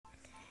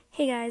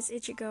Hey guys,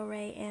 it's your girl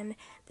Ray, and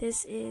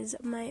this is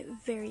my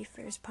very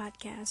first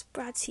podcast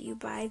brought to you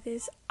by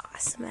this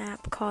awesome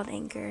app called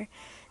Anchor.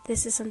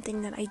 This is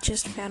something that I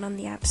just found on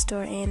the App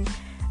Store, and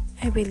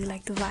I really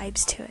like the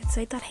vibes to it.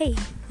 So I thought, hey,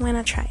 why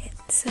not try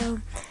it? So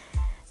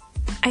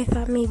I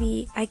thought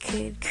maybe I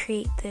could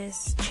create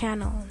this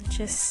channel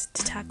just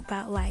to talk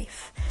about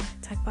life,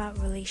 talk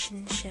about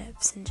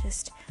relationships, and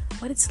just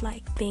what it's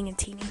like being a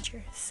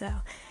teenager. So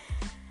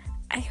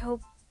I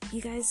hope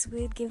you guys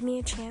would give me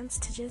a chance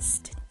to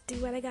just do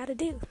what I gotta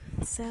do.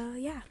 So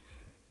yeah.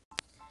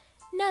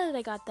 Now that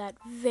I got that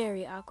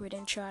very awkward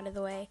intro out of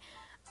the way,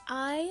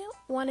 I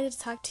wanted to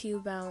talk to you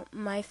about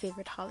my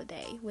favorite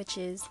holiday, which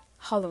is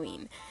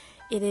Halloween.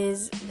 It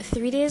is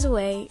 3 days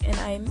away, and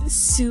I'm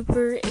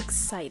super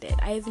excited.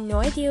 I have no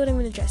idea what I'm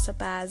going to dress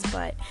up as,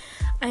 but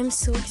I'm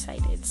so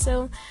excited.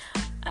 So,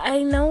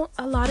 I know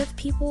a lot of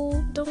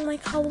people don't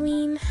like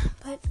Halloween,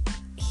 but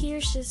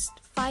here's just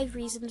 5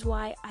 reasons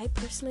why I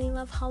personally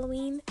love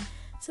Halloween.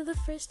 So the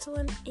first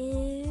one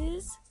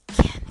is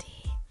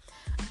candy.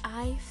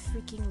 I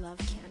freaking love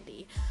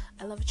candy.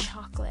 I love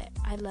chocolate.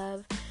 I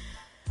love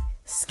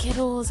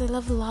Skittles. I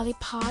love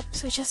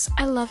lollipops.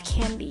 I love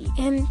candy.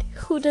 And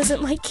who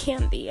doesn't like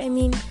candy? I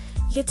mean,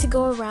 you get to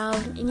go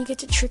around and you get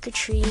to trick or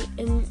treat,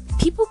 and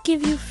people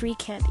give you free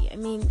candy. I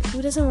mean,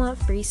 who doesn't want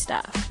free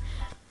stuff?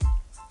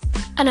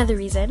 Another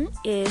reason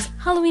is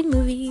Halloween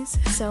movies.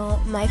 So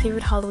my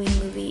favorite Halloween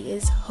movie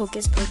is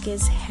Hocus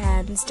Pocus,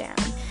 hands down.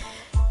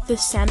 The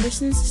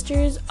Sanderson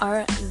sisters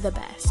are the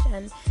best,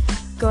 and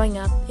growing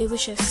up, it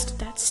was just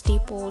that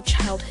staple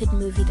childhood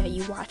movie that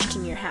you watched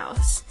in your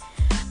house.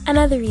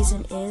 Another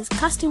reason is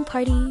costume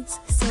parties.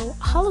 So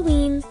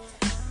Halloween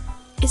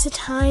is a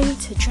time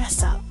to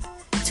dress up,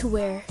 to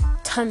wear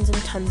tons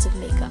and tons of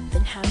makeup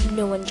and have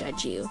no one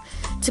judge you,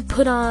 to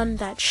put on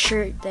that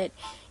shirt that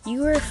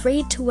you were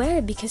afraid to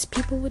wear because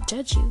people would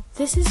judge you.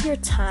 This is your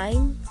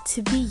time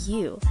to be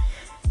you.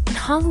 And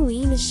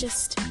Halloween is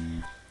just,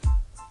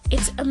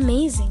 it's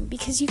amazing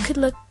because you could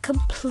look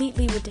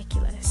completely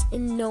ridiculous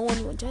and no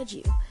one will judge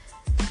you.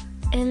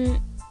 And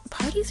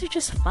parties are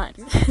just fun.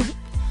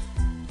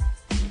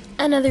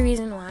 Another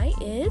reason why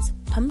is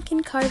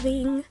pumpkin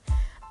carving.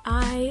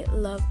 I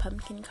love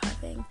pumpkin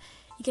carving.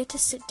 You get to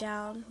sit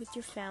down with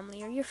your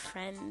family or your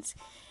friends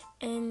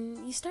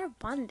and you start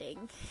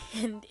bonding,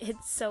 and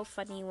it's so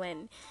funny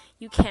when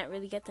you can't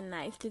really get the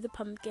knife through the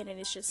pumpkin and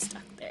it's just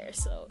stuck there,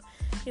 so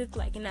you look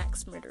like an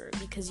axe murderer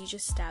because you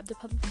just stabbed the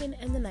pumpkin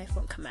and the knife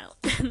won't come out.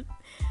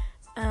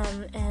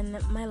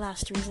 And my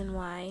last reason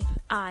why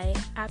I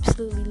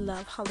absolutely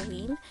love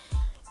Halloween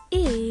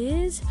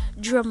is,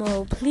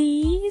 drumroll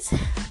please,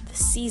 the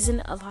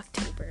season of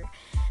October.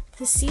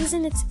 The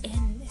season it's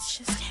in, it's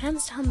just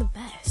hands down the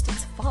best.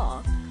 It's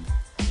fall.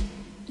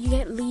 You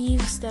get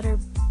leaves that are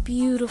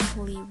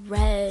beautifully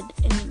red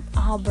and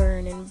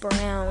auburn and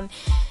brown,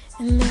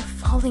 and they're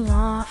falling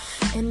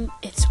off, and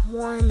it's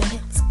warm and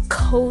it's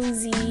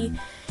cozy.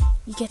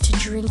 You get to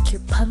drink your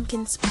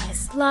pumpkin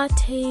spice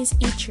lattes,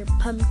 eat your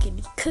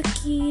pumpkin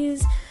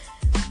cookies,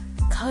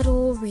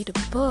 cuddle, read a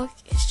book.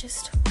 It's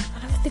just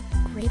one of the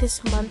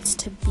greatest months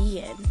to be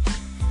in.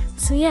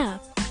 So yeah,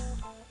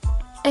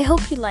 I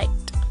hope you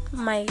liked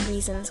my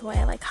reasons why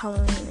I like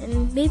Halloween,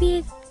 and maybe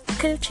it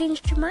could have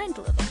changed your mind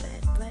a little bit.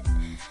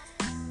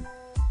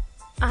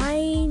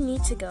 I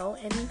need to go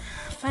and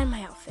find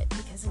my outfit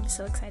because I'm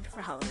so excited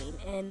for Halloween,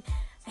 and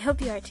I hope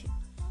you are too.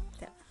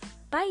 So,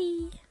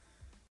 bye!